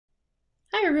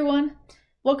Hi everyone!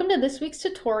 Welcome to this week's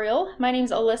tutorial. My name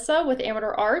is Alyssa with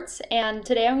AmadorArts, and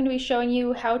today I'm going to be showing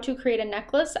you how to create a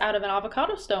necklace out of an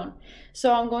avocado stone.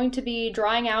 So I'm going to be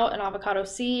drying out an avocado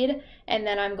seed, and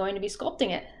then I'm going to be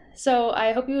sculpting it. So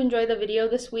I hope you enjoy the video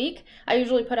this week. I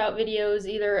usually put out videos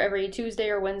either every Tuesday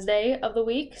or Wednesday of the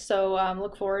week, so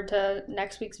look forward to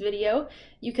next week's video.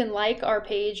 You can like our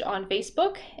page on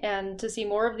Facebook, and to see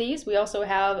more of these, we also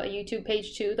have a YouTube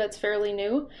page too that's fairly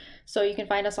new. So you can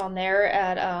find us on there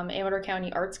at Amador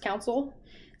County Arts Council.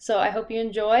 So I hope you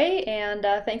enjoy, and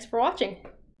thanks for watching.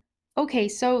 Okay,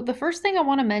 so the first thing I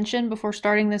want to mention before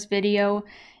starting this video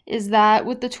is that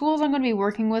with the tools I'm going to be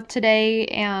working with today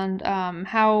and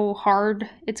how hard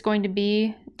it's going to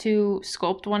be to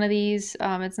sculpt one of these,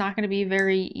 it's not going to be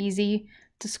very easy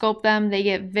to sculpt them. They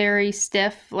get very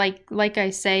stiff, like I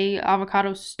say,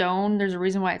 avocado stone. There's a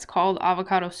reason why it's called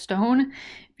avocado stone,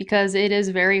 because it is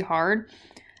very hard.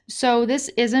 So this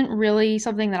isn't really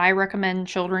something that I recommend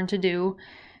children to do.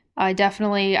 I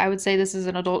would say this is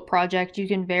an adult project. You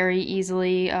can very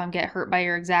easily get hurt by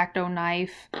your X-Acto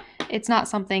knife. It's not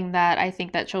something that I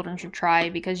think that children should try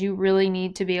because you really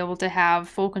need to be able to have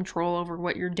full control over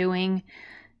what you're doing.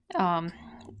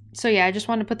 So yeah, I just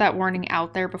wanted to put that warning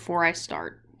out there before I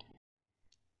start.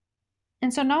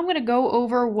 And so now I'm going to go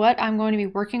over what I'm going to be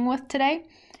working with today.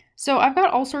 So I've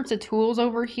got all sorts of tools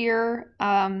over here.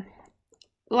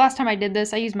 The last time I did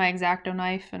this, I used my X-Acto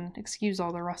knife, and excuse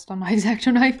all the rust on my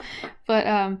X-Acto knife, but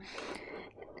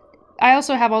I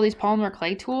also have all these polymer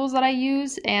clay tools that I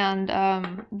use,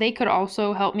 and they could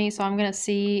also help me, so I'm going to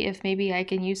see if maybe I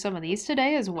can use some of these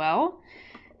today as well.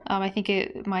 I think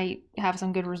it might have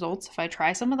some good results if I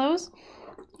try some of those.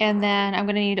 And then I'm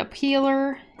going to need a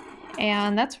peeler,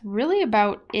 and that's really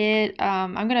about it.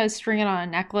 I'm going to string it on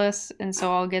a necklace, and so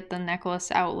I'll get the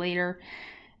necklace out later.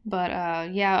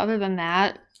 But yeah, other than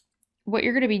that, what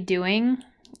you're going to be doing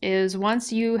is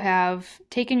once you have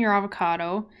taken your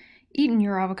avocado, eaten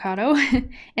your avocado,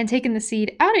 and taken the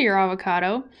seed out of your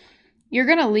avocado, you're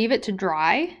going to leave it to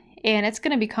dry, and it's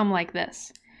going to become like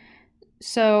this.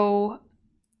 So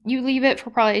you leave it for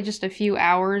probably just a few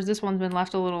hours. This one's been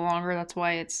left a little longer. That's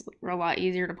why it's a lot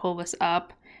easier to pull this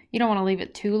up. You don't want to leave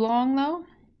it too long though.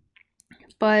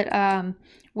 But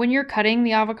when you're cutting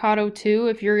the avocado too,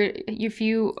 if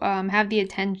you have the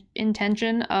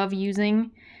intention of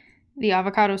using the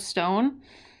avocado stone,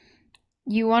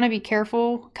 you want to be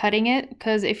careful cutting it,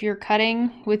 because if you're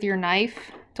cutting with your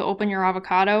knife to open your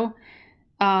avocado,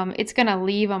 it's going to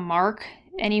leave a mark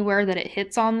anywhere that it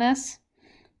hits on this,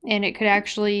 and it could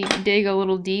actually dig a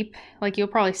little deep. Like you'll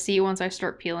probably see once I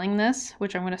start peeling this,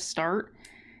 which I'm going to start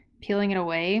peeling it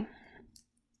away.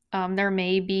 There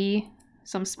may be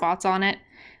some spots on it.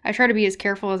 I try to be as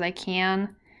careful as I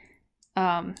can,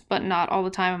 but not all the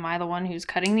time am I the one who's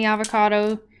cutting the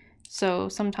avocado, so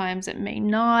sometimes it may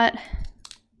not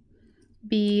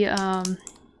be,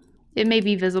 it may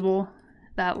be visible,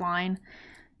 that line.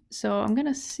 So I'm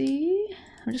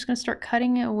just gonna start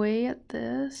cutting it away at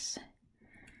this.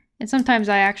 And sometimes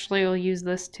I actually will use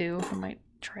this too. I might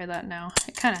try that now.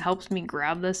 It kind of helps me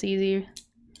grab this easy.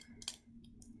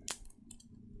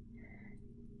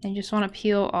 And you just want to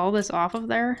peel all this off of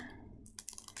there.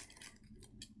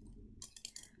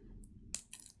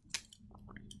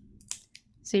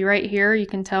 See right here, you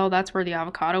can tell that's where the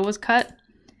avocado was cut.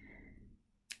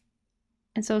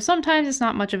 And so sometimes it's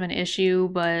not much of an issue,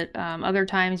 but other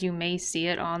times you may see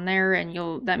it on there, and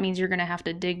that means you're going to have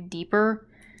to dig deeper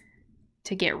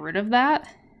to get rid of that,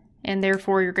 and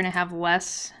therefore you're going to have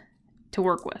less to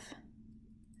work with.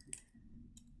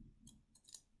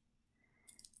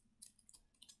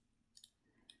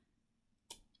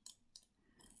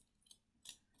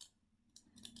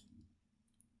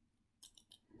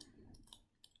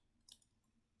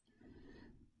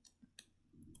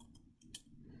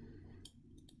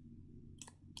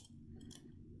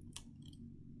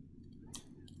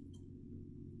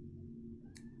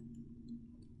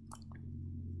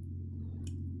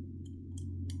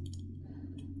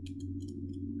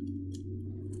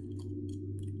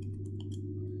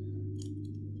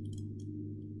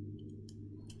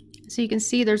 So you can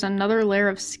see there's another layer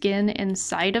of skin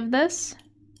inside of this.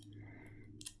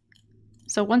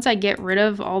 So once I get rid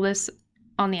of all this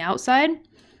on the outside,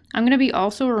 I'm going to be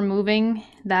also removing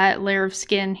that layer of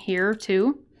skin here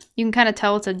too. You can kind of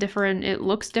tell it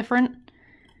looks different.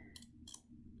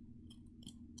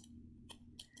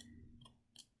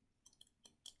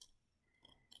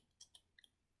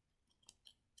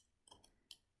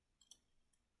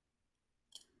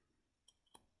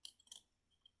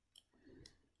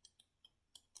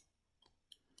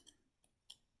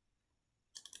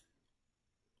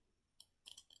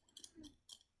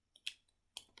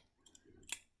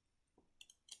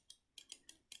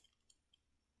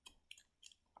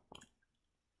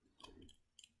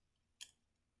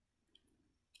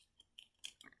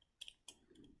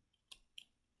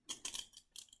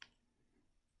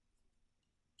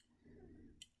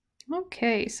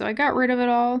 Okay, so I got rid of it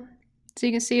all. So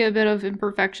you can see a bit of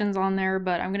imperfections on there,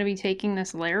 but I'm going to be taking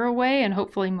this layer away and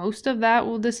hopefully most of that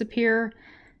will disappear.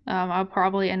 I'll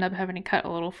probably end up having to cut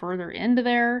a little further into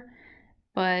there,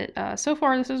 but so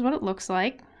far this is what it looks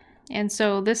like. And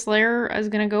so this layer is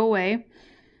going to go away.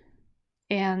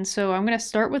 And so I'm going to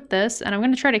start with this, and I'm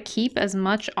going to try to keep as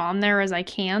much on there as I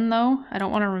can though. I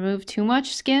don't want to remove too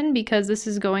much skin because this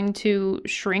is going to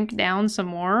shrink down some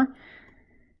more.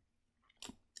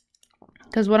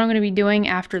 Because what I'm going to be doing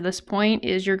after this point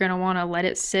is you're going to want to let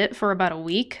it sit for about a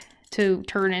week to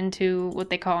turn into what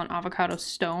they call an avocado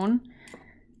stone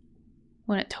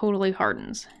when it totally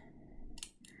hardens.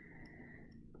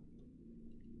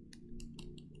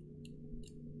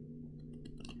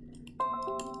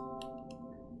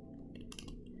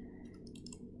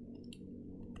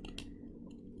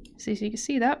 So you can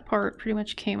see that part pretty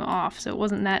much came off, so it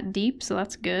wasn't that deep, so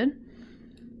that's good.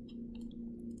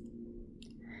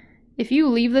 If you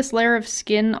leave this layer of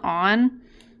skin on,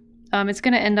 it's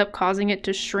going to end up causing it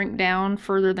to shrink down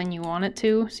further than you want it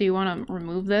to, so you want to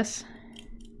remove this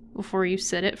before you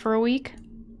sit it for a week.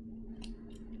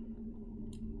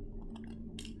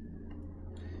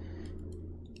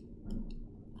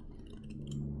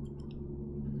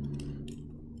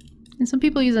 And some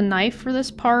people use a knife for this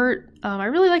part. I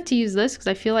really like to use this because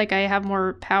I feel like I have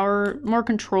more power, more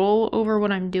control over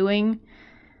what I'm doing.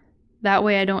 That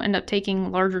way I don't end up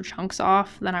taking larger chunks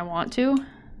off than I want to.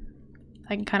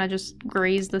 I can kind of just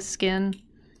graze the skin.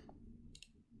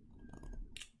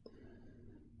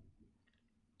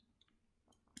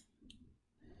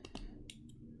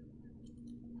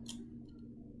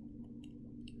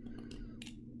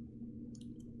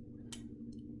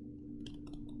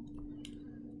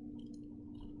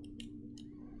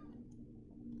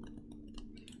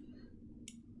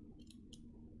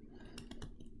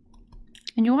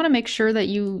 And you want to make sure that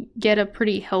you get a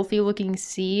pretty healthy looking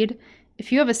seed.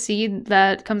 If you have a seed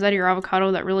that comes out of your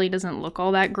avocado that really doesn't look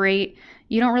all that great,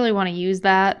 you don't really want to use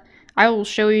that. I will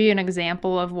show you an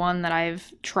example of one that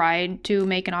I've tried to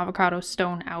make an avocado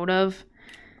stone out of.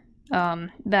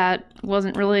 That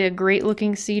wasn't really a great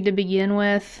looking seed to begin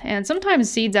with. And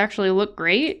sometimes seeds actually look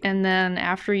great, and then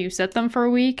after you set them for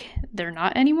a week, they're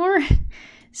not anymore.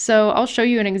 So I'll show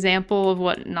you an example of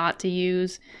what not to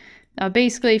use.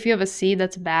 Basically, if you have a seed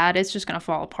that's bad, it's just going to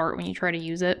fall apart when you try to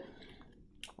use it.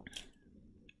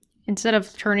 Instead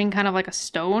of turning kind of like a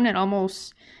stone, it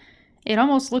almost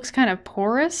looks kind of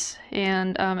porous,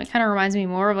 and it kind of reminds me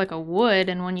more of like a wood,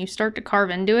 and when you start to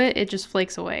carve into it, it just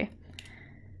flakes away.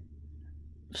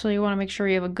 So you want to make sure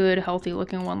you have a good, healthy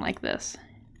looking one like this.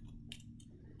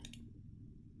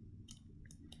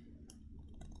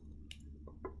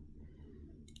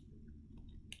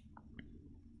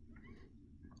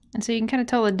 And so you can kind of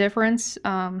tell the difference.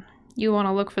 You want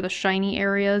to look for the shiny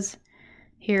areas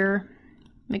here.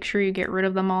 Make sure you get rid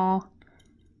of them all.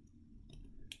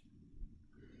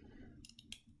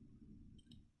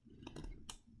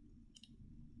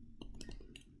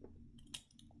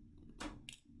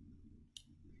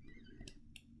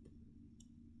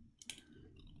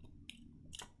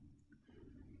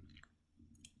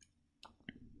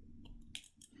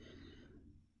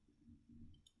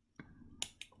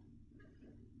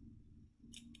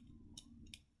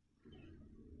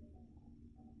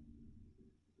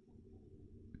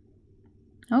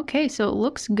 Okay, so it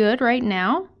looks good right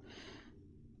now.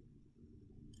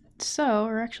 So,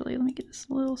 or actually, let me get this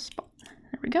little spot.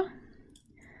 There we go.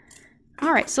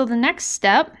 All right, so the next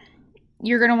step,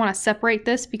 you're gonna wanna separate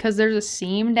this because there's a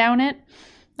seam down it.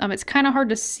 It's kind of hard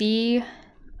to see.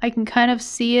 I can kind of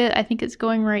see it. I think it's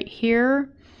going right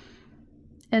here.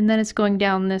 And then it's going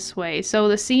down this way. So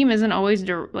the seam isn't always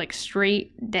like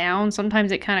straight down.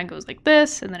 Sometimes it kind of goes like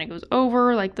this, and then it goes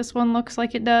over like this one looks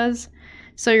like it does.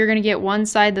 So you're gonna get one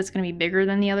side that's gonna be bigger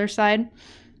than the other side.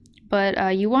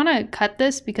 But you wanna cut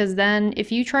this because then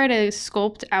if you try to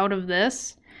sculpt out of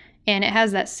this and it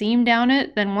has that seam down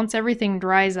it, then once everything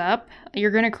dries up,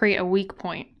 you're gonna create a weak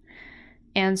point.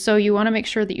 And so you wanna make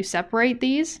sure that you separate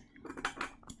these.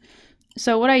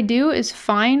 So what I do is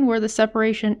find where the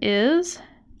separation is,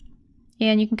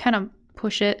 and you can kind of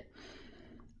push it.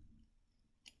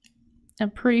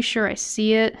 I'm pretty sure I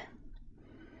see it,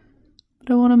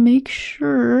 but I want to make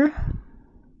sure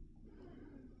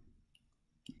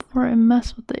before I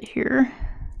mess with it here.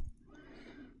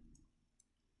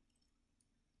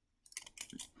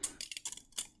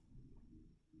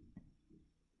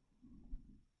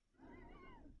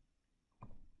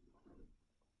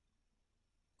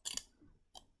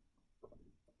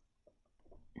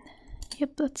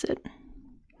 Yep, that's it.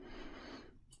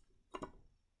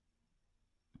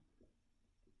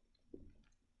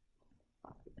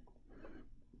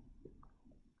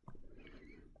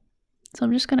 So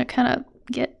I'm just going to kind of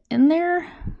get in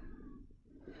there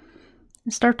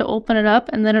and start to open it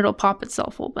up, and then it'll pop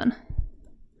itself open.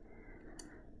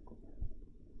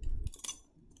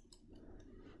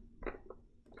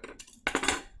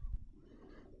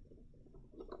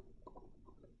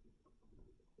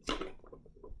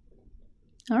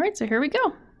 All right, so here we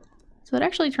go. So it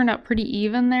actually turned out pretty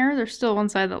even there. There's still one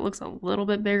side that looks a little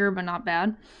bit bigger, but not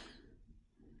bad.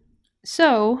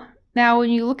 So now when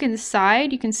you look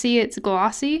inside, you can see it's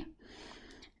glossy.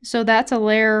 So that's a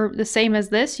layer the same as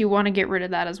this. You want to get rid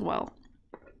of that as well.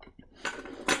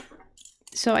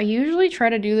 So I usually try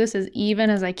to do this as even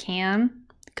as I can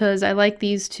because I like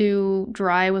these to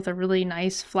dry with a really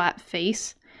nice flat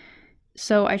face.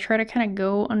 So I try to kind of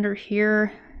go under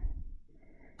here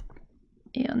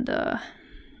and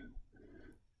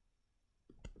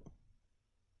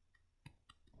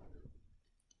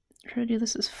try to do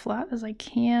this as flat as I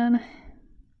can.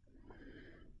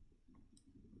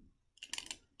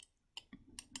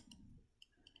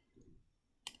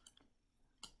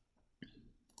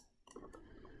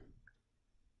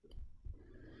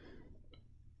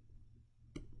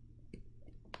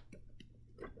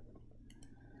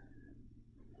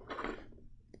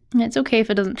 And it's okay if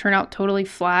it doesn't turn out totally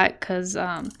flat because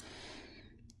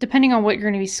depending on what you're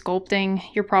going to be sculpting,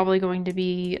 you're probably going to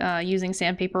be using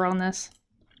sandpaper on this.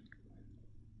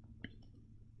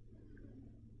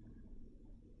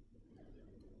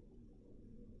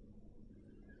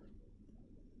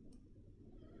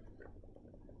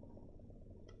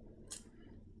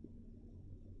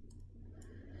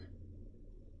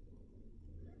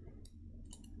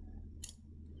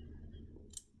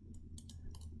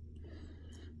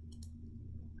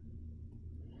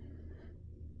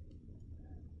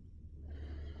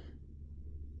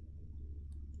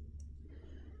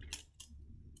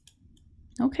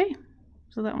 Okay,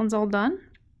 so that one's all done.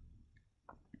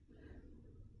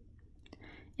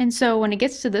 And so when it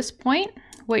gets to this point,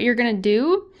 what you're gonna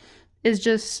do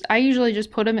is I usually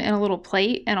just put them in a little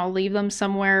plate and I'll leave them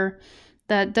somewhere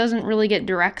that doesn't really get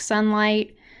direct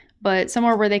sunlight, but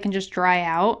somewhere where they can just dry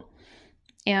out.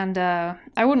 And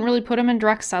I wouldn't really put them in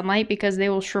direct sunlight because they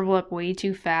will shrivel up way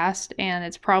too fast, and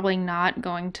it's probably not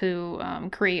going to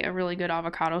create a really good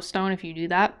avocado stone if you do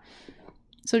that.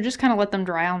 So just kind of let them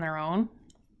dry on their own.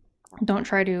 Don't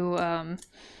try to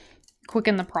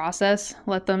quicken the process.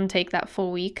 Let them take that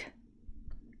full week.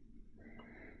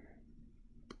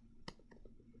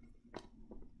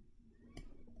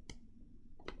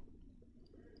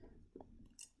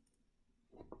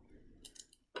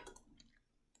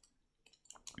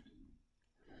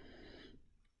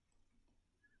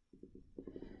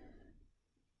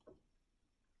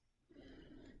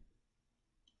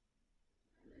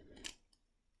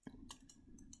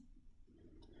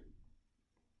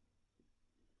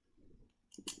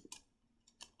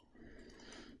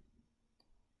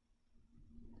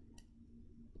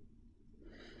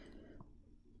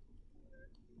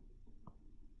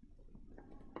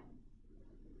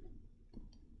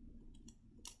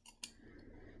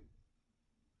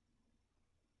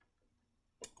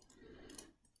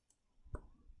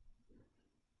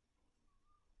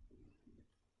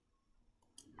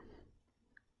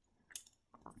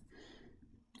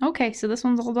 Okay, so this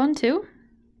one's all done too.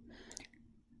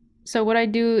 So what I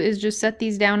do is just set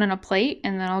these down in a plate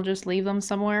and then I'll just leave them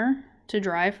somewhere to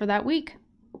dry for that week.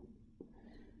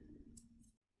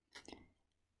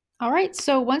 All right,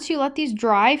 so once you let these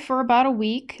dry for about a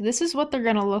week, this is what they're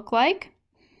gonna look like.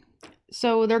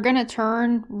 So they're gonna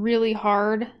turn really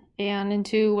hard and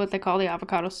into what they call the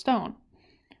avocado stone.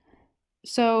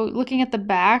 So looking at the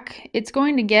back, it's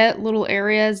going to get little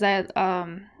areas that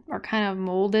are kind of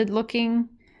molded looking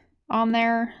on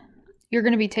there. You're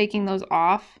going to be taking those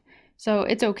off. So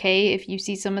it's okay if you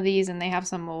see some of these and they have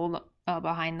some mold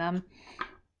behind them.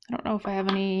 I don't know if I have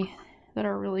any that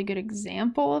are a really good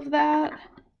example of that.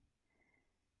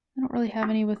 I don't really have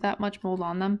any with that much mold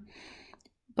on them.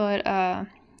 But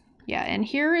yeah, and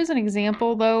here is an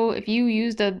example though. If you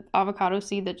used an avocado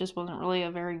seed that just wasn't really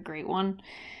a very great one,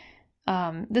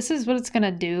 this is what it's going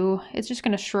to do. It's just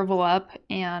going to shrivel up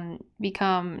and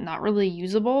become not really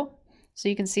usable. So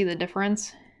you can see the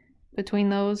difference between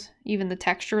those. Even the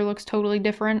texture looks totally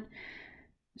different.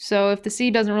 So if the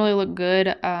seed doesn't really look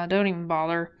good, don't even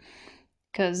bother,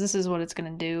 because this is what it's going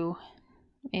to do.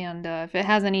 And if it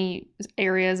has any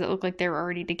areas that look like they're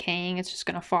already decaying, it's just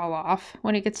going to fall off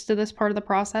when it gets to this part of the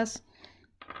process.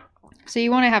 So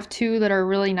you want to have two that are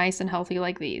really nice and healthy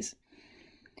like these.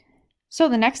 So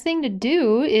the next thing to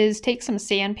do is take some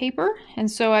sandpaper. And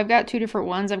so I've got two different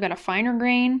ones. I've got a finer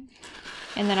grain,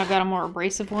 and then I've got a more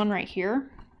abrasive one right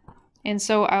here. And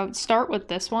so I would start with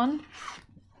this one.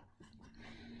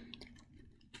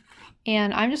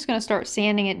 And I'm just going to start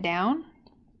sanding it down.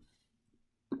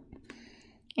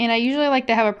 And I usually like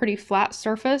to have a pretty flat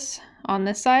surface on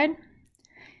this side.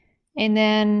 And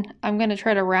then I'm going to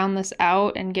try to round this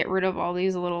out and get rid of all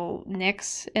these little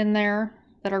nicks in there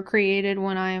that are created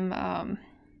when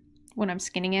I'm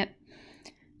skinning it.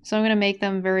 So I'm going to make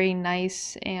them very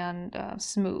nice and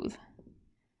smooth.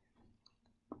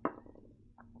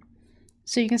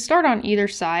 So you can start on either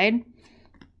side,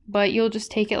 but you'll just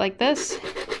take it like this.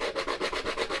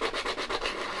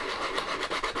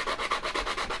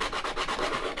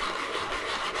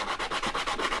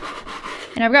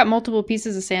 And I've got multiple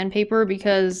pieces of sandpaper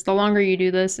because the longer you do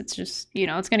this, it's just, you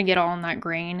know, it's going to get all in that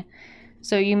grain.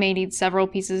 So you may need several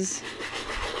pieces.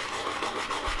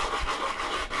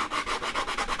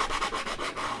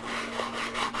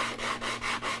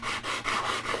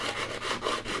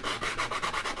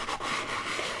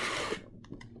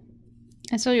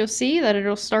 And so you'll see that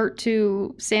it'll start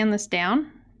to sand this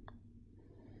down.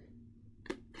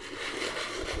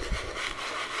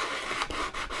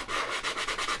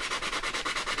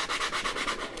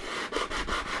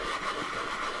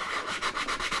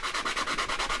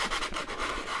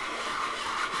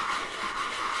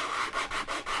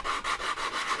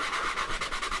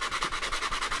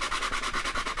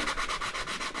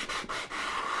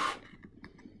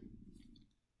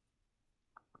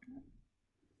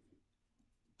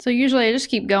 So usually I just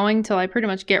keep going till I pretty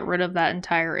much get rid of that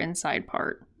entire inside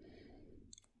part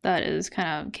that is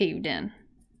kind of caved in.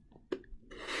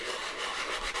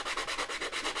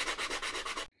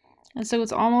 And so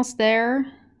it's almost there.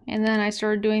 And then I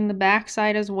started doing the back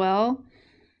side as well.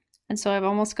 And so I've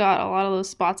almost got a lot of those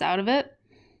spots out of it.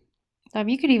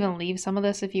 You could even leave some of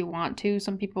this if you want to.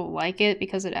 Some people like it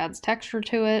because it adds texture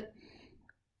to it.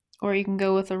 Or you can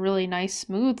go with a really nice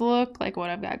smooth look like what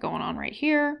I've got going on right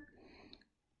here.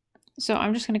 So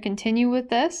I'm just going to continue with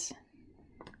this.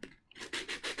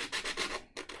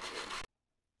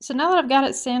 So now that I've got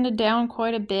it sanded down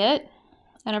quite a bit,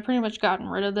 and I've pretty much gotten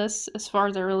rid of this as far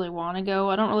as I really want to go.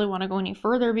 I don't really want to go any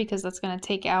further because that's going to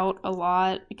take out a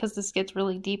lot. Because this gets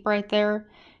really deep right there,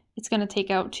 it's going to take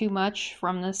out too much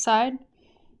from this side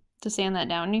to sand that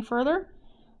down any further.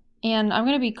 And I'm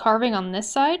going to be carving on this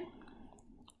side.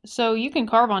 So you can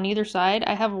carve on either side.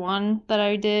 I have one that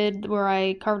I did where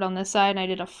I carved on this side and I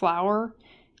did a flower.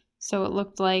 So it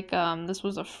looked like this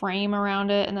was a frame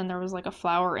around it and then there was like a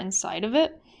flower inside of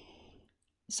it.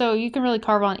 So you can really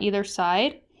carve on either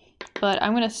side, but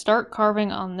I'm going to start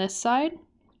carving on this side.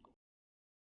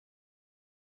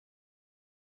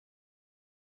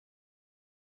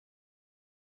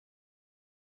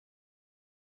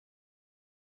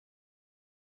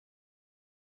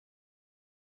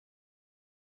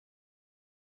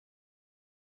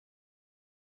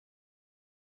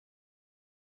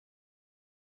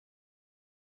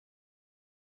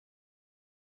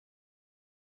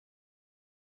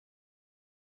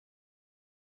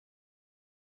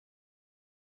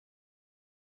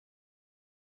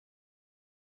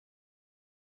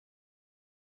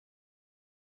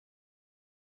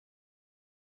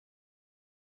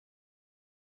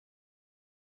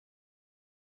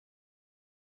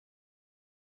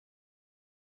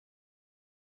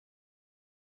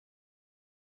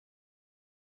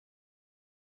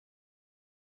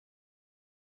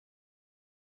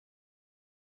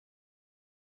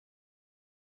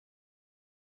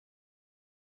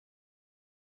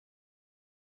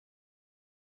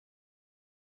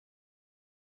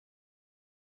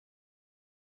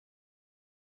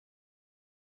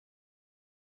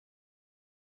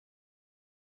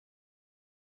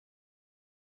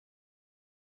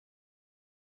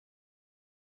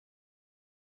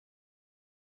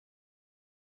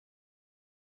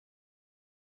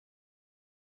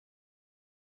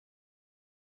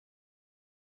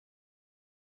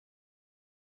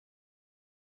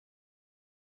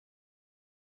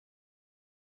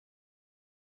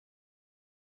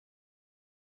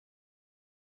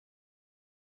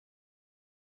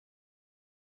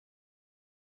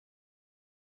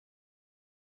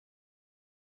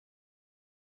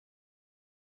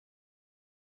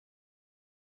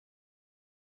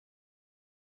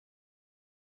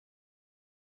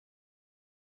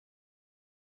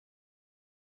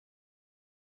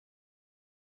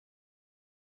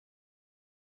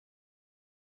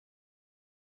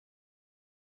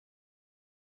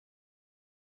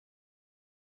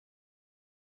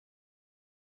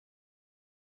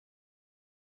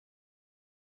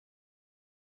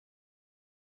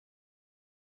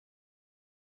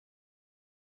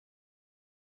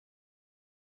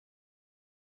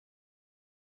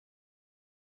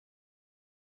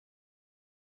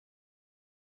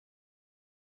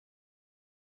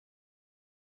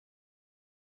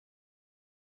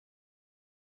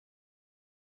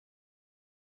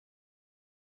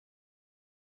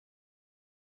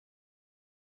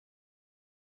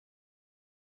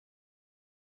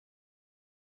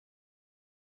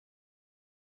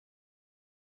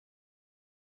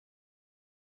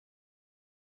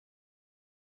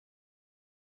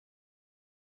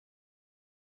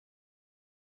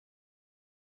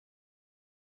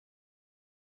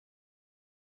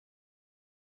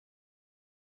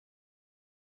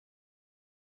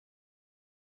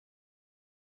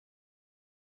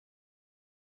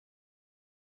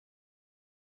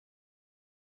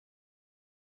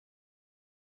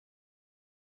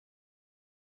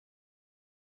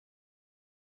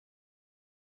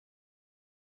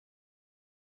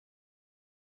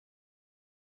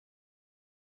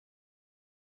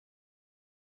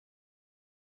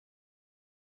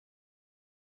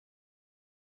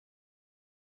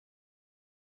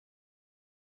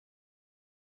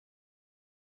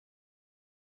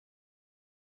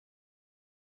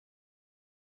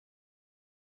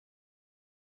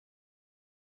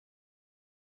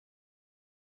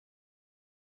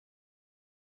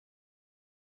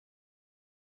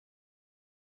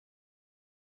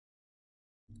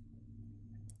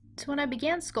 So when I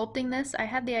began sculpting this, I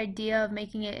had the idea of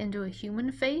making it into a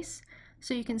human face.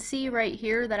 So you can see right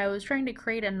here that I was trying to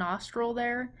create a nostril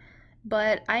there,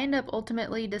 but I ended up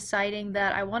ultimately deciding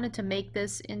that I wanted to make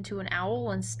this into an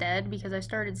owl instead because I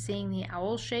started seeing the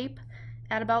owl shape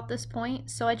at about this point.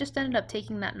 So I just ended up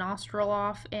taking that nostril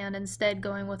off and instead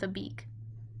going with a beak.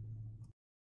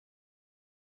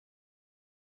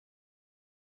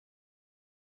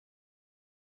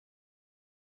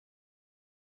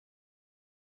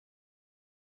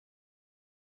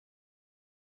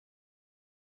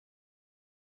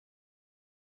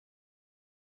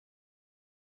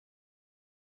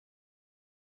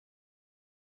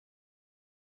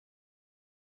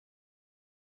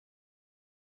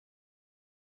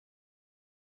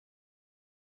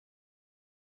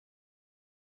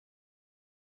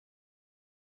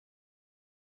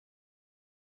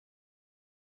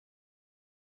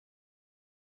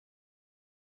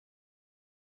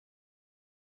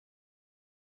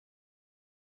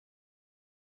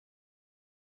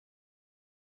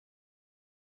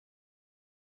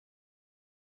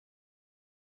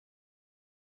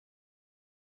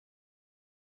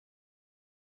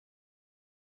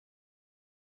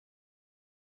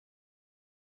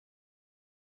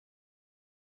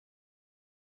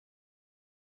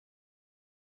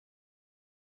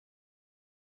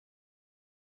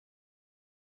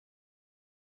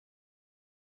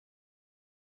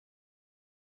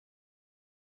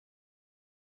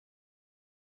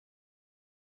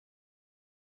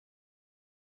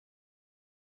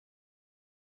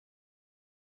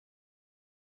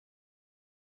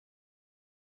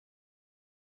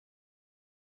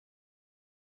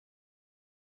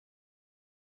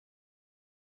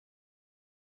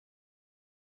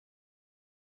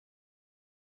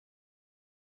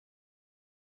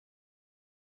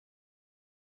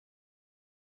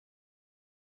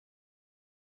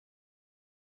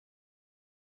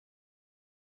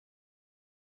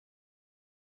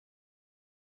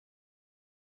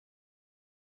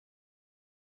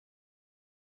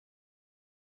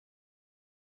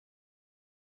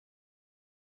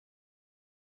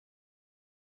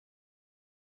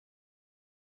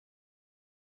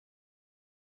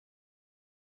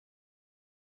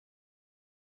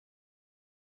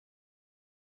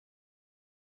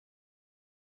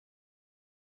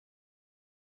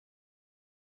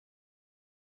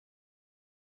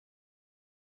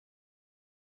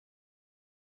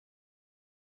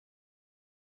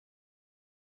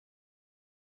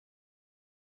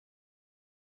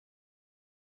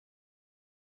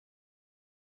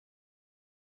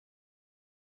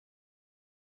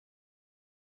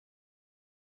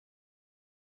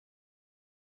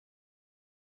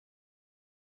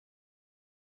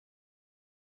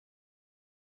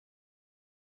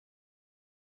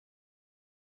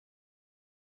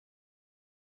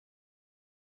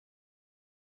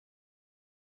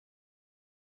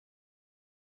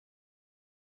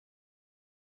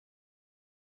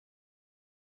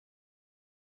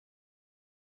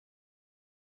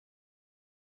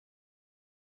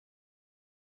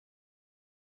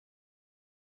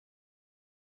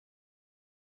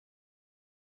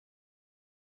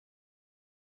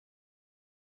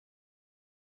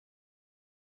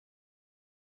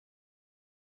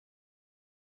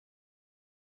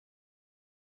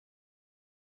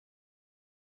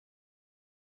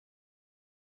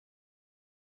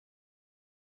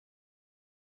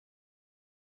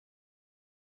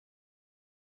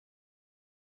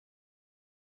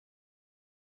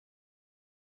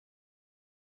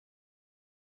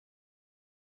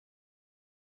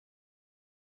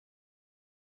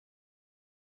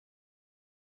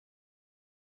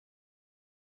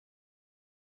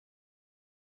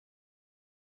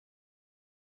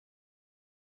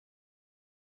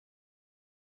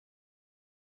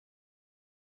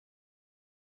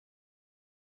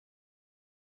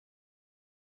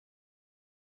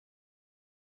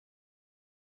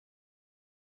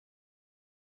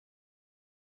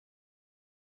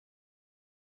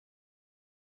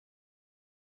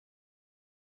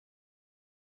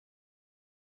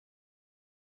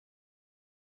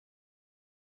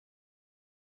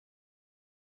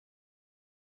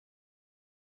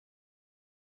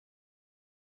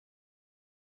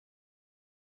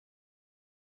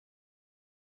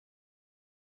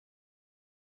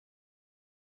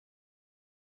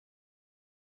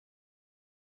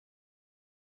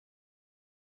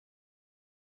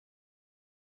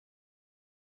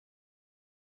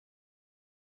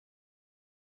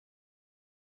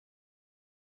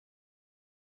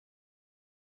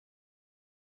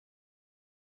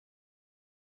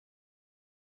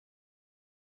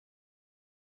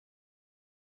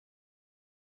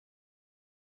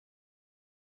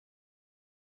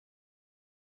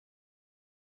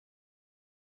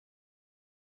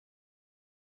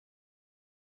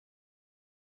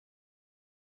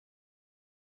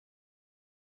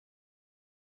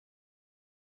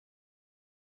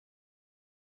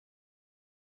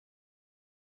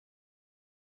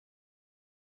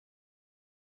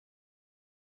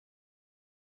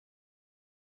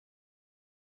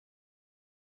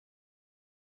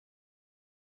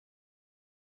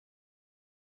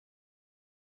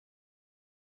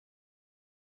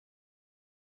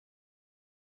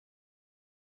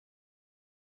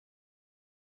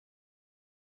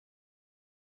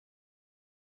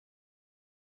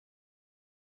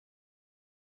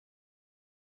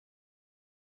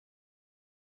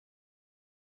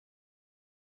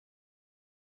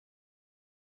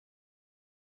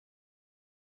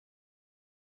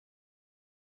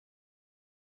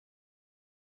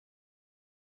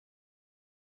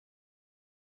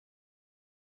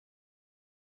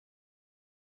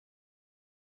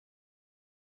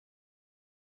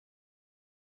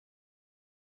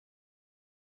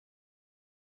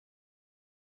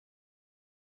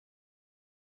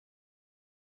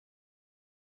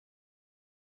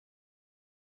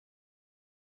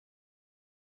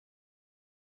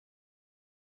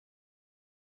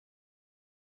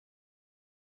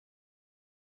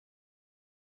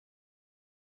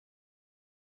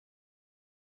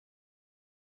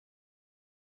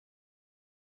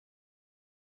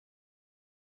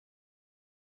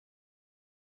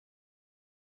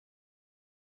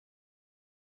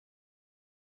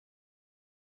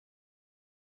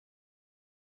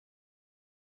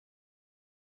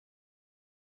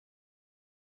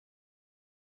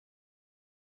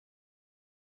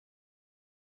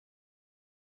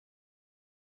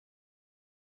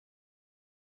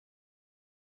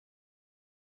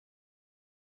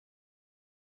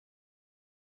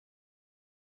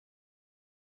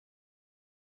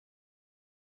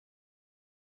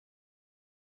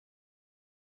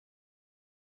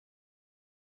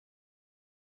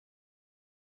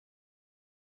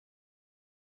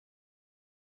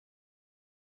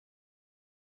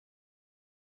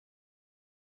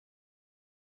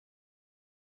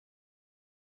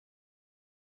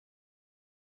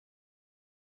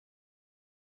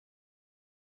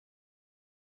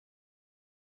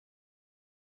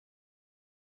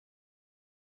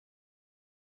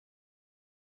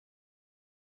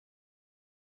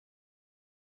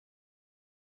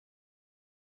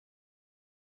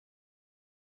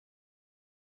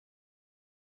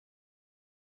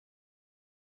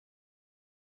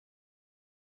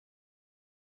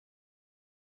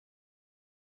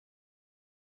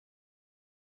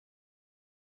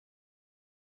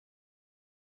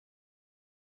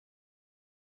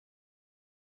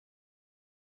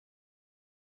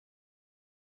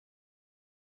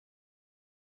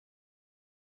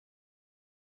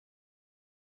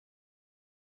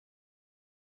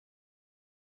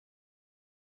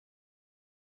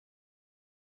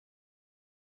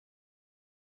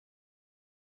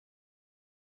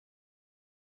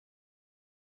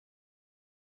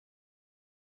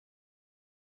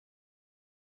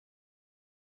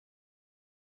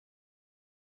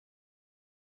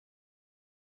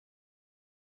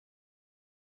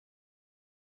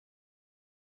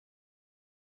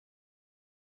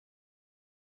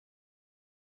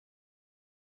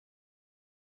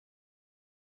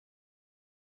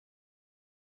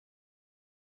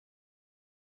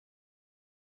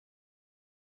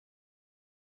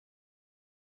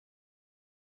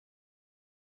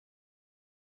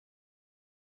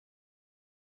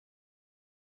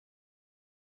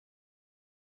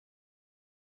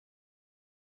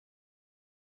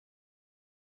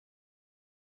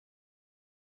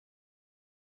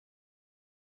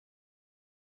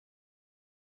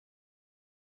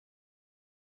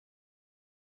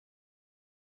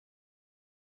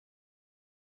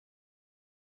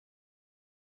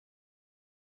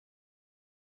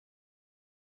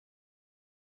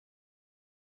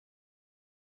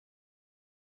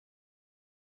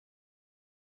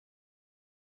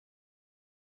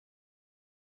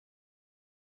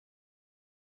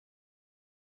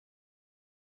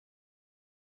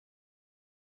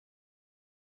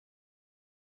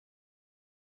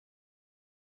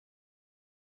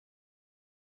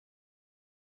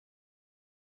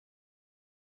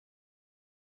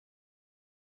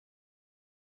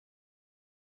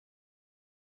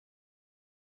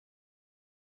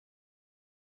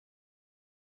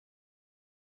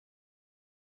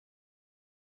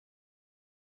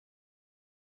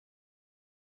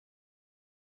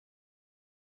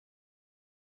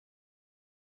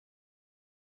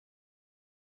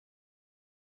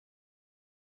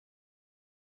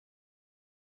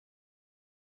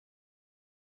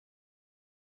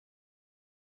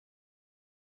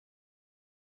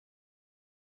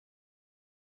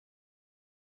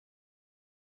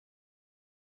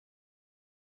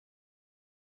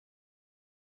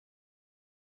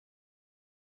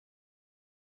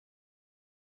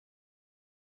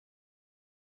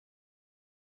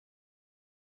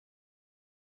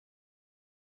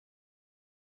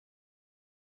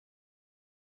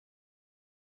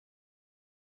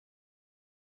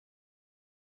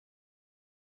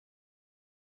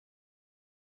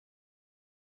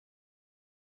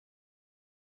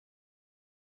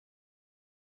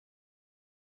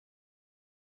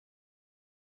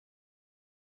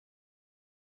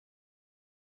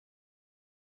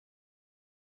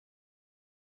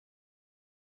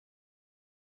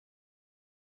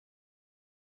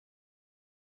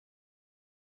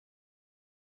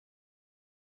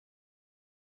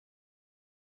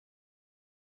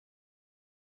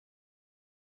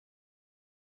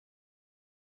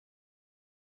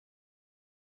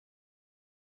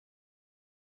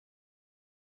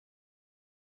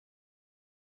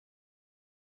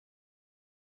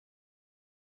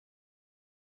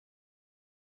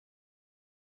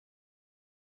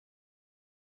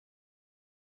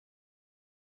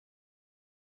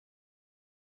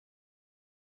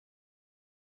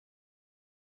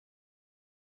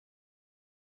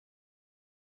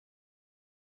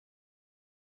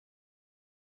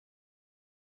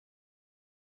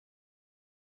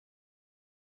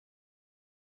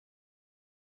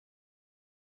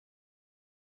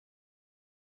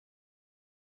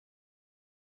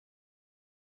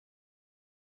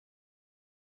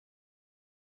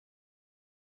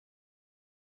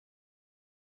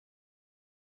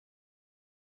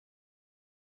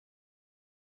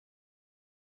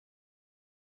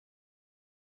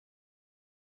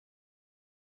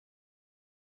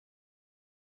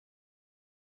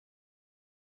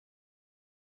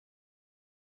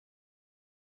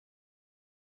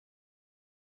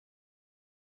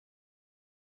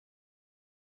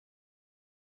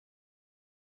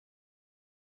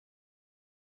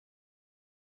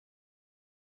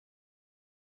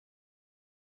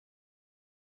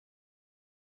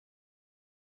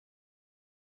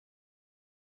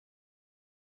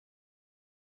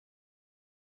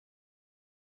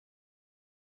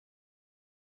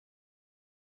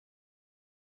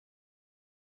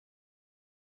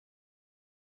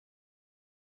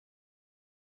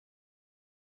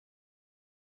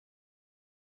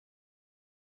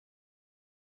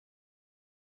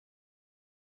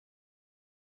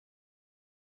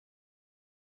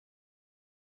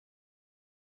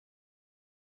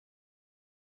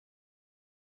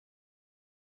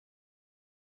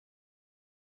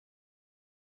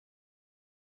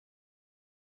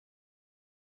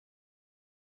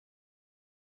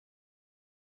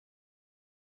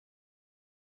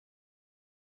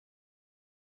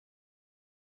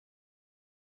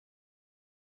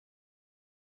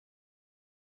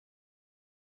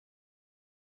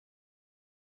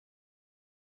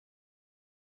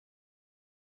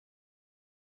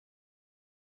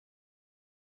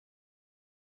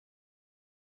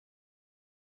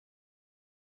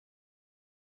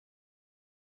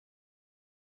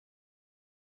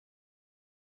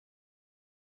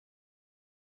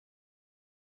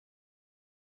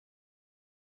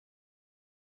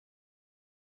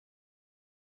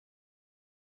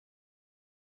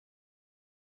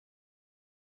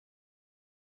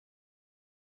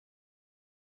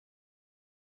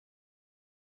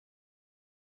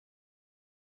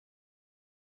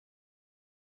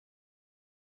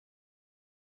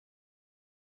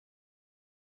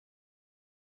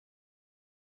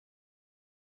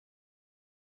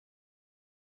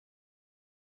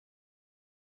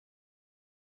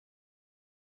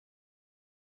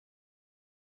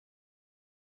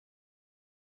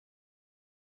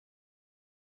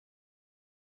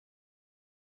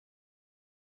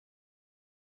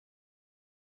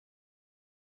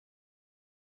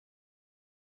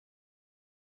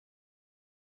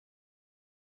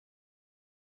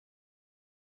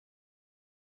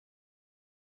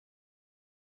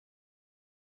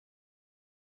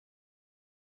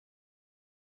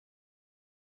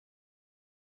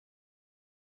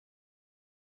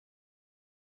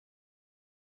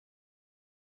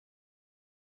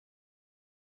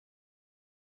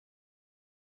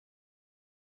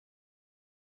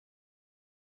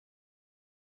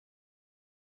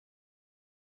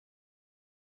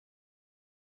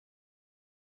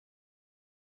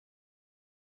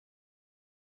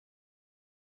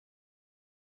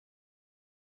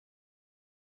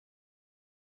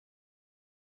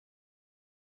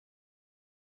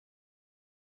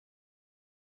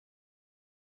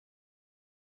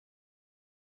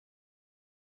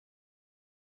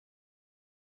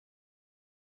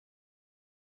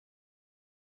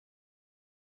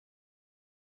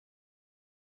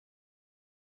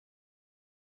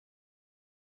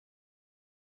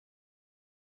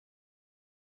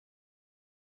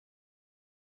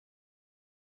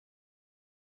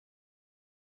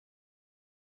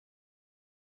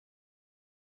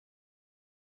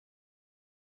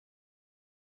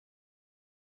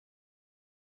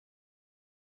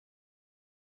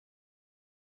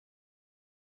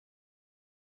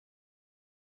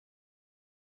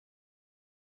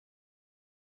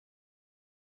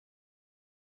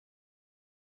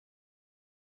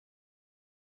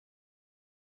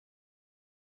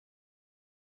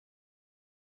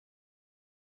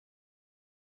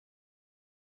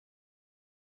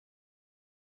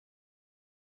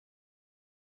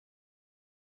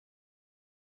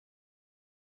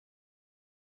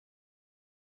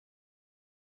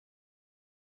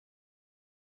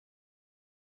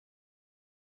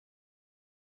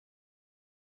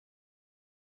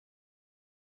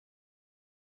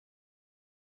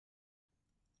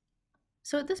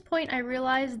 So at this point I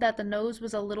realized that the nose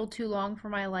was a little too long for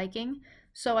my liking,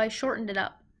 so I shortened it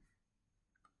up.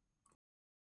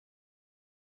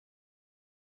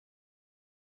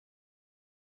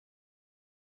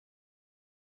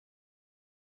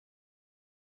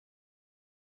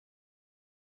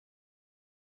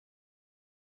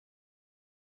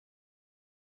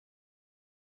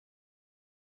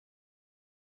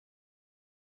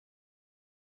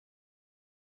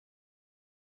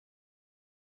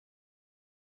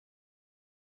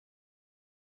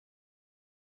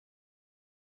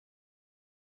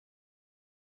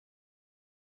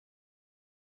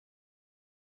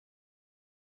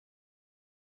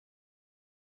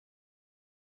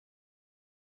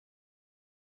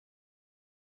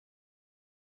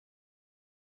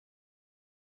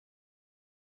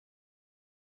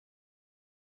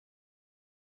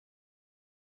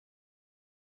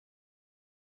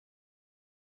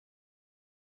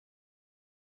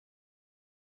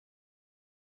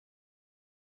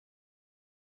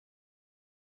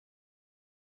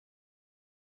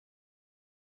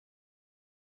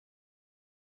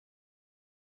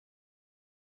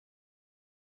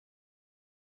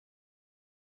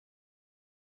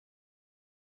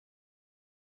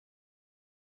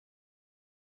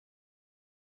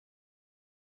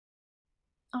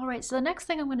 Alright, so the next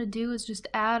thing I'm going to do is just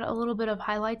add a little bit of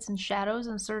highlights and shadows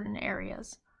in certain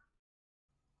areas.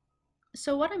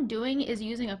 So what I'm doing is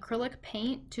using acrylic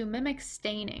paint to mimic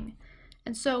staining.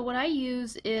 And so what I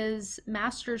use is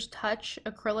Master's Touch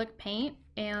acrylic paint,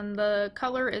 and the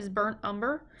color is Burnt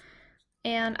Umber.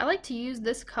 And I like to use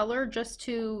this color just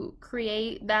to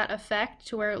create that effect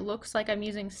to where it looks like I'm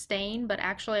using stain, but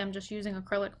actually I'm just using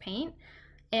acrylic paint.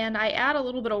 And I add a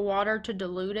little bit of water to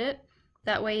dilute it.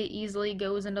 That way it easily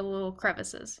goes into the little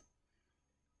crevices.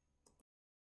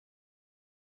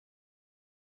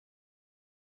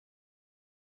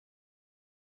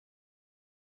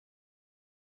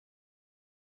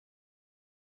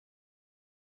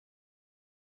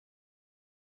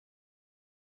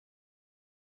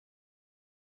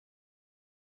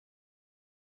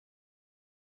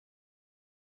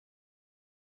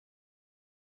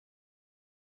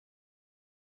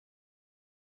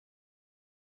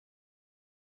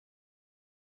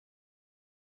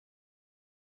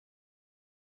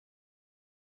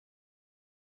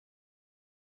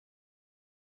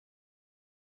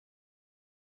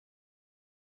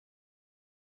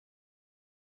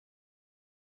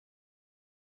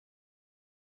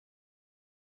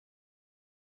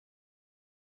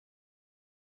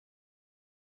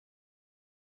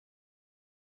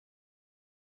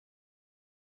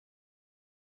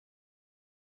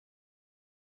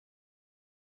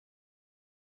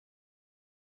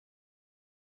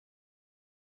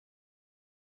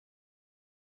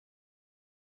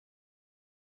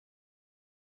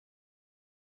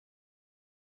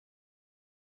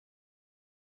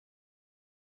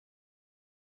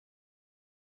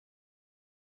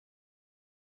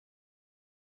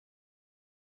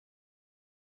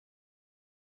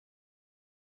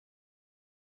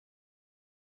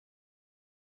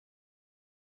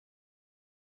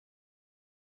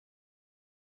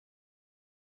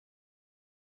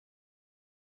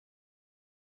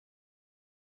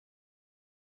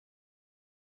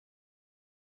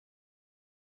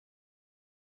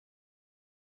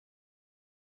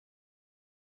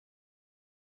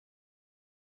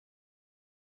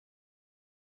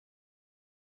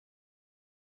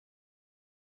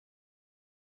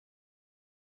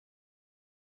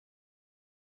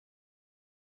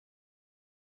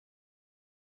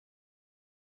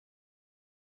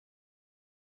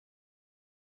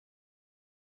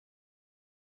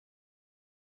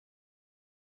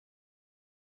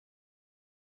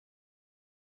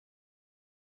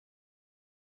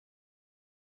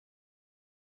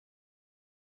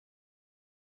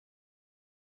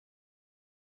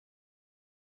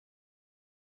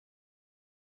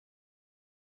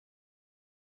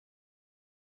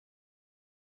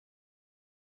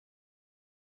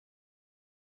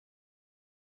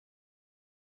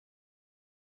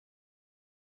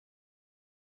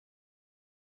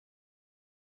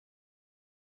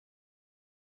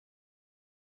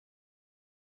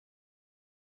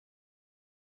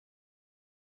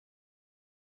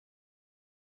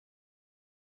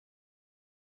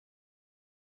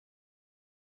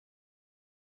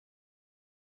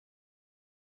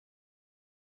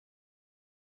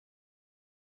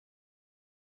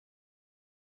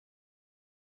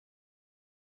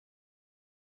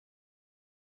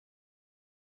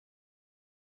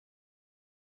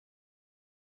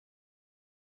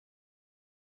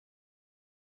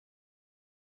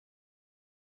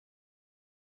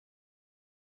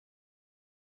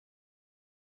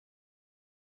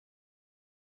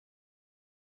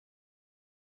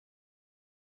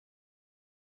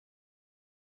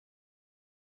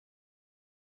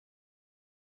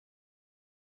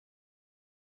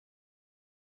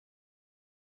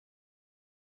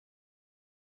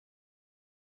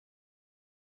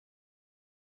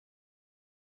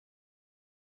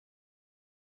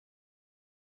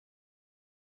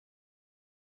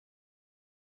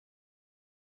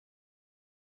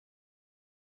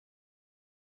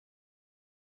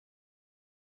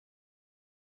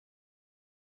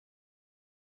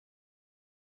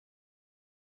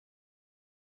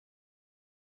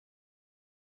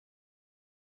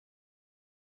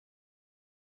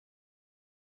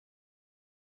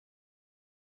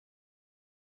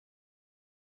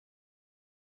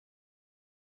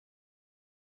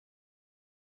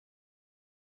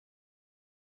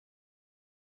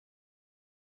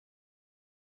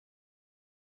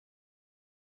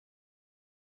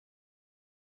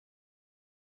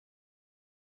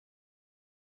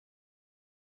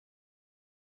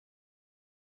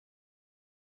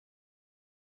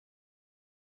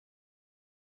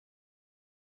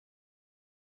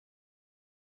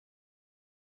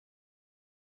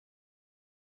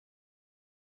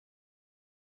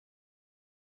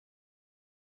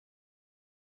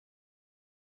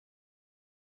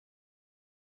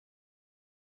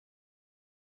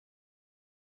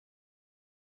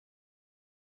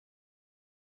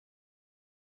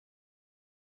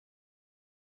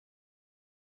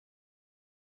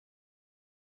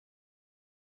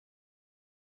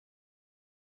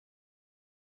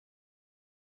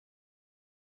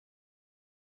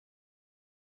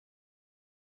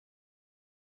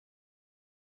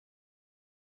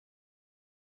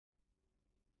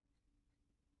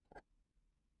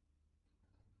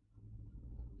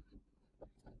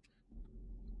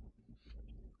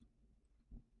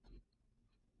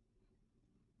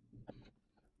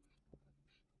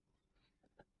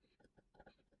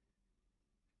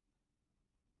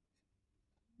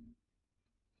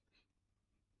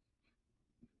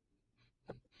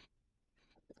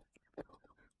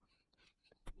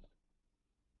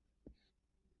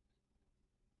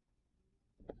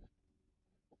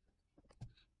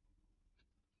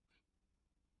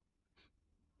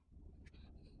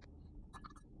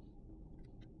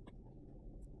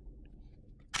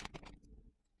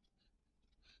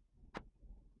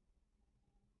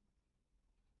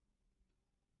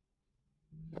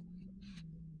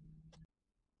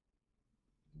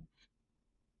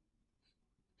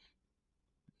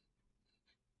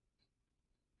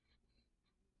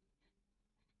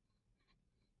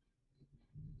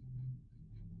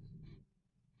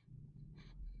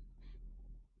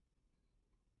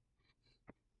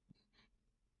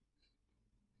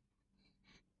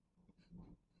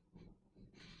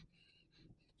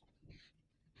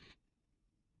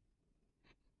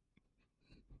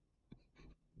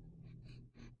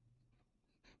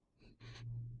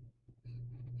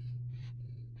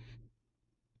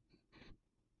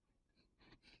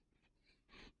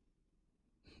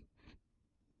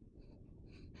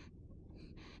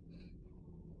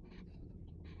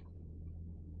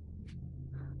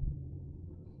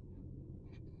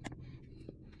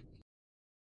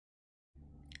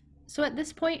 So at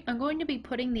this point, I'm going to be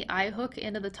putting the eye hook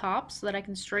into the top so that I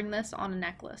can string this on a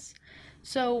necklace.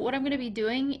 So what I'm going to be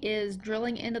doing is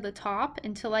drilling into the top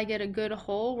until I get a good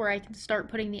hole where I can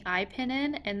start putting the eye pin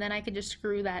in, and then I can just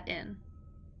screw that in.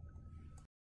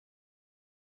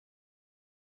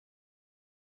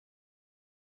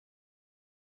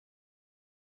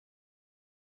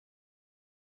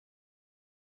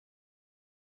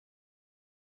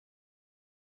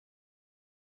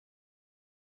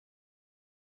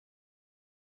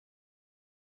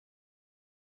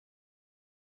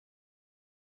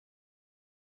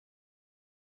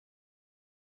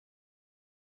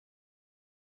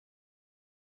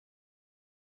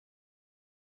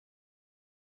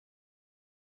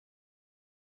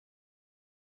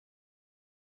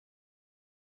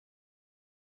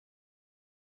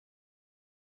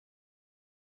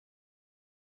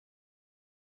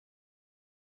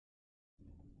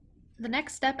 The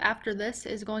next step after this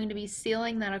is going to be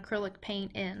sealing that acrylic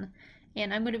paint in,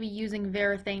 and I'm going to be using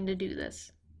Varathane to do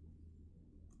this.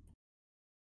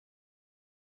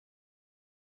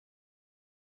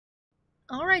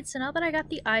 Alright, so now that I got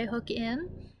the eye hook in,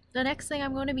 the next thing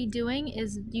I'm going to be doing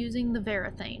is using the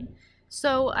Varathane.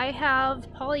 So I have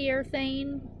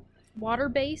polyurethane,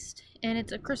 water-based, and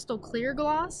it's a crystal clear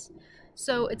gloss,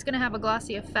 so it's going to have a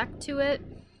glossy effect to it.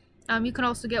 You can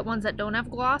also get ones that don't have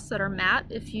gloss that are matte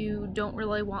if you don't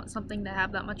really want something to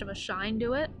have that much of a shine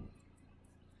to it.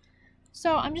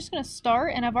 So I'm just going to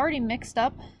start, and I've already mixed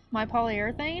up my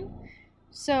polyurethane,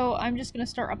 so I'm just going to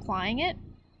start applying it.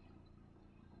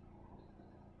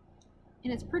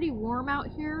 And it's pretty warm out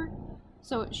here,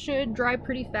 so it should dry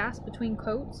pretty fast between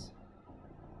coats.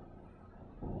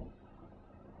 And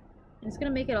it's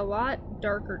going to make it a lot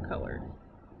darker colored.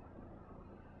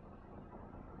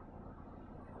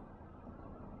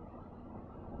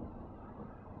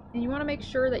 And you want to make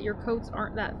sure that your coats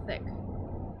aren't that thick.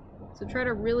 So try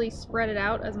to really spread it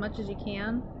out as much as you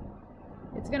can.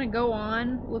 It's going to go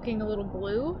on looking a little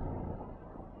blue,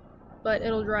 but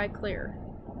it'll dry clear.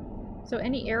 So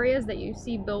any areas that you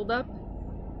see buildup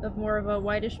of more of a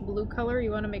whitish blue color,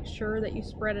 you want to make sure that you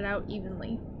spread it out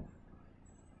evenly.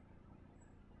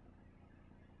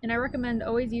 And I recommend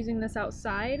always using this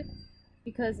outside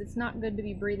because it's not good to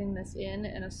be breathing this in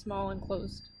a small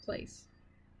enclosed place.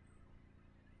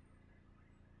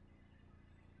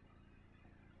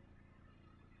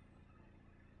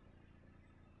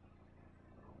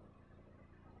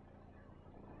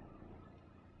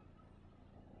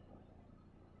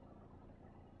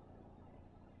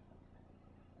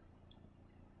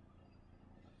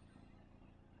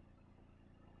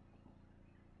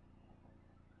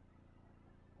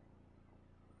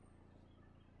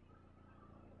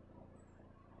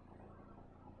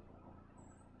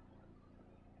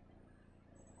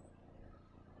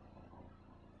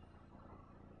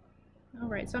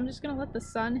 Alright, so I'm just going to let the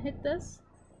sun hit this.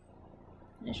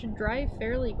 And it should dry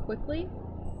fairly quickly.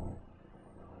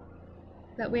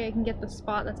 That way I can get the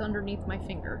spot that's underneath my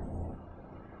finger.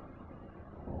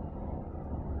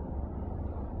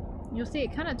 You'll see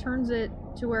it kind of turns it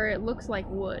to where it looks like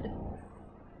wood.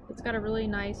 It's got a really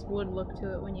nice wood look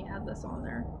to it when you have this on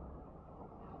there.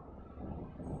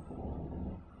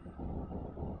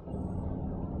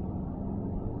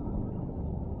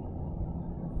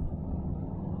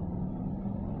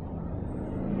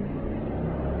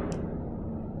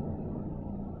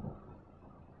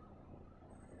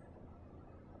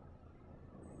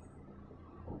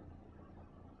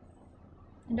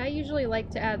 And I usually like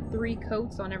to add 3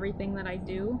 coats on everything that I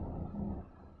do.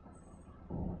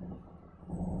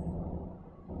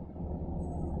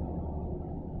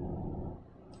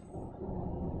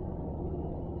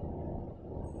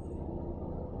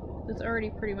 It's already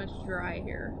pretty much dry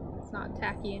here. It's not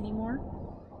tacky anymore.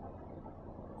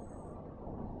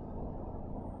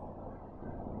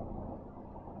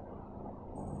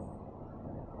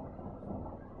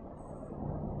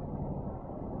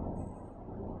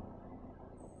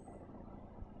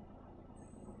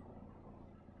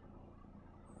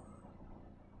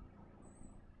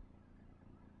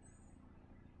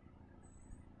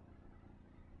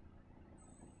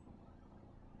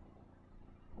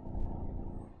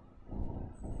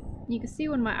 You can see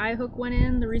when my eye hook went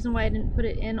in, the reason why I didn't put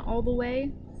it in all the way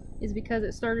is because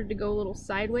it started to go a little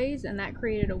sideways and that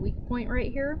created a weak point right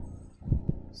here.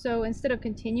 So instead of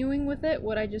continuing with it,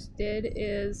 what I just did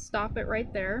is stop it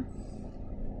right there.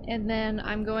 And then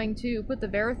I'm going to put the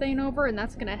Varathane over, and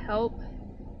that's going to help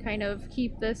kind of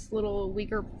keep this little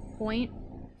weaker point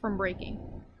from breaking.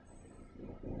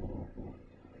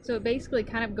 So it basically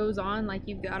kind of goes on like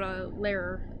you've got a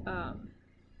layer,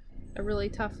 a really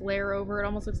tough layer over. It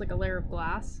almost looks like a layer of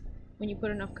glass when you put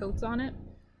enough coats on it.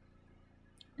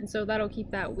 And so that'll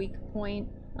keep that weak point,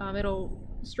 it'll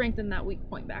strengthen that weak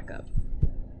point back up.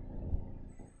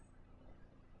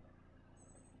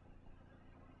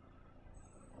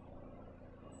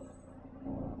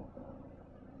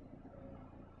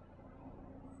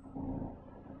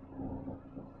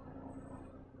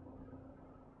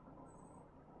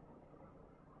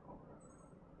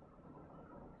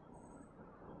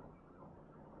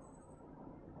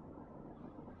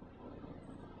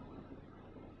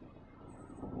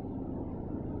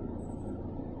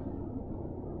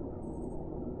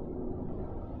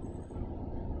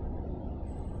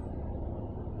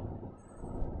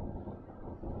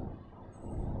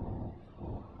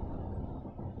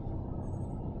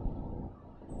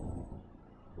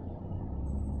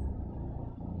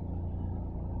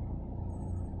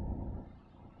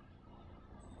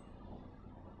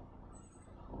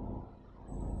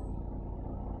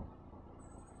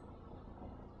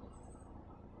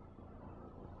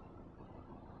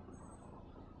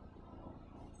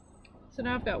 So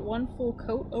now I've got one full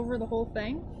coat over the whole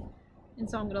thing, and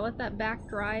so I'm going to let that back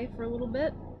dry for a little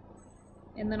bit,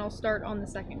 and then I'll start on the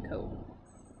second coat.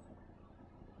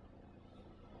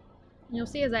 And you'll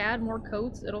see as I add more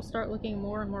coats, it'll start looking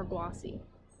more and more glossy.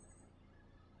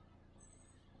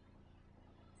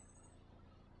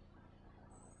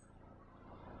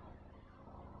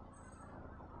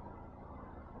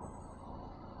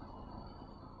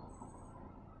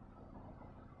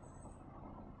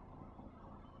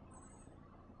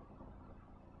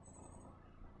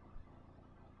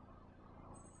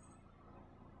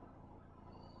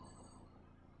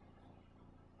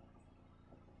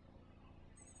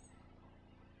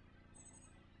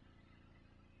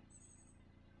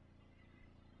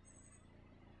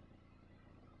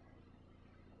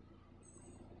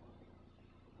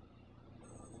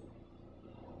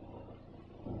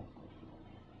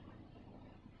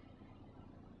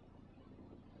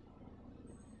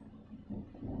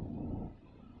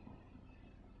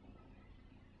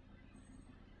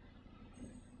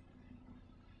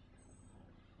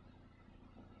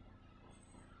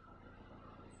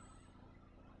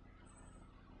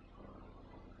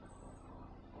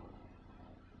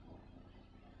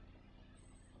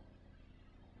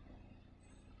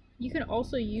 You can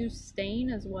also use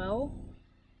stain as well.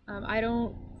 I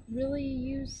don't really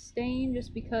use stain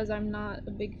just because I'm not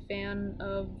a big fan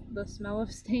of the smell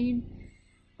of stain,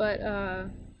 but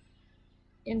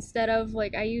instead of,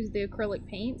 like, I use the acrylic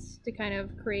paints to kind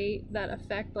of create that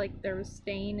effect like there was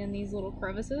stain in these little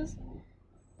crevices,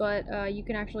 but you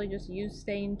can actually just use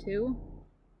stain too.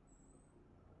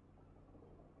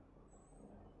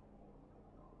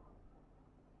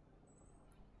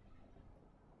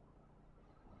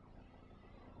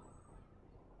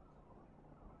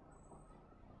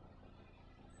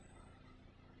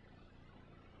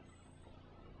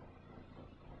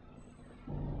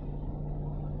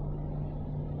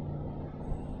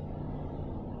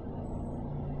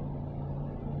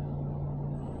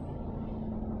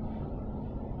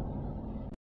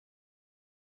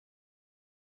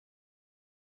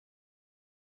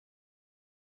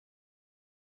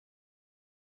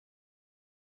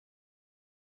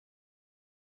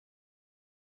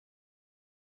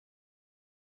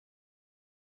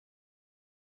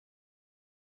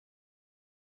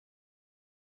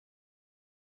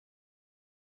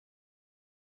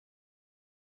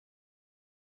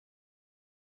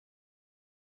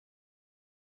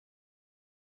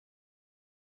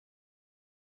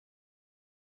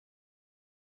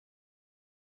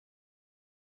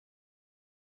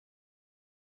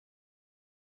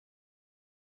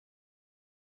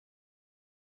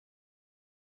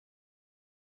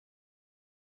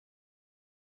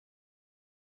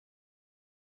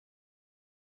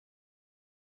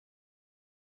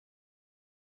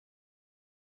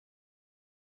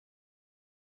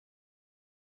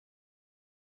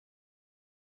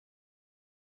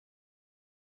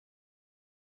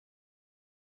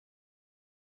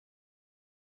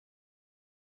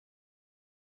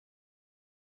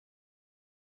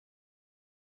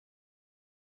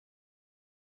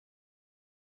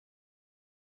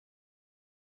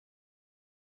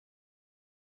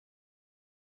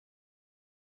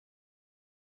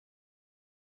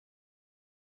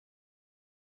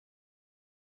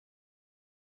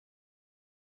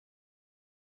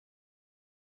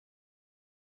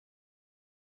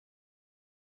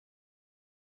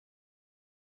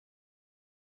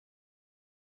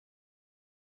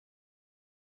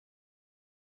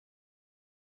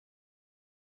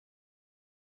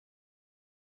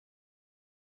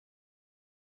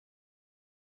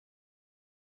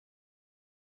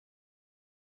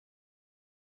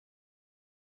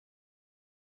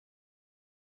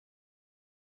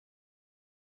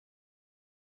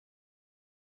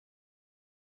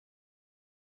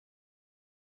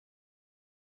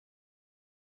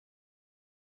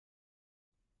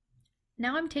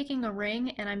 Now I'm taking a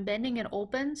ring and I'm bending it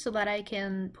open so that I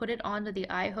can put it onto the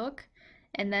eye hook,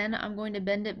 and then I'm going to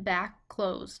bend it back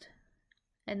closed.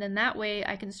 And then that way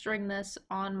I can string this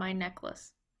on my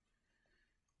necklace.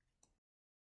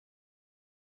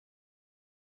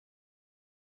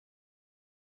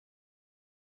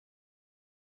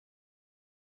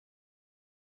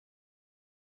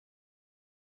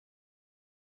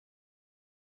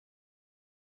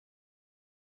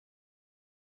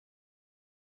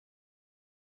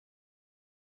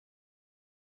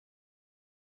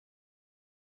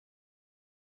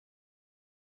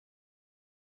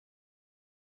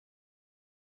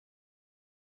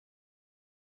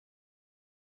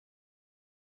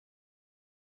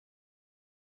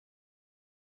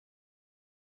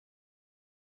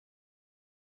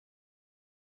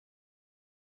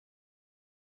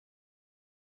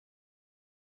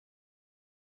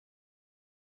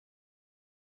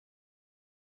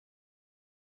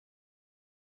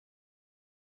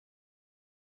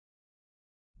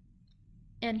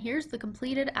 And here's the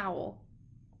completed owl.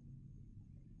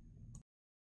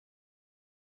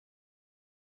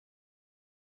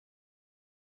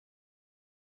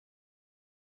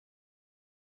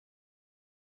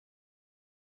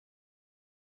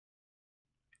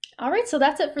 Alright, so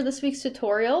that's it for this week's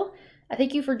tutorial. I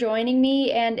thank you for joining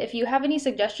me, and if you have any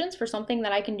suggestions for something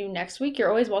that I can do next week, you're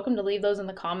always welcome to leave those in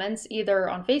the comments, either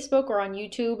on Facebook or on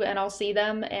YouTube, and I'll see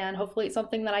them, and hopefully it's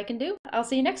something that I can do. I'll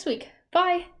see you next week.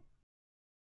 Bye!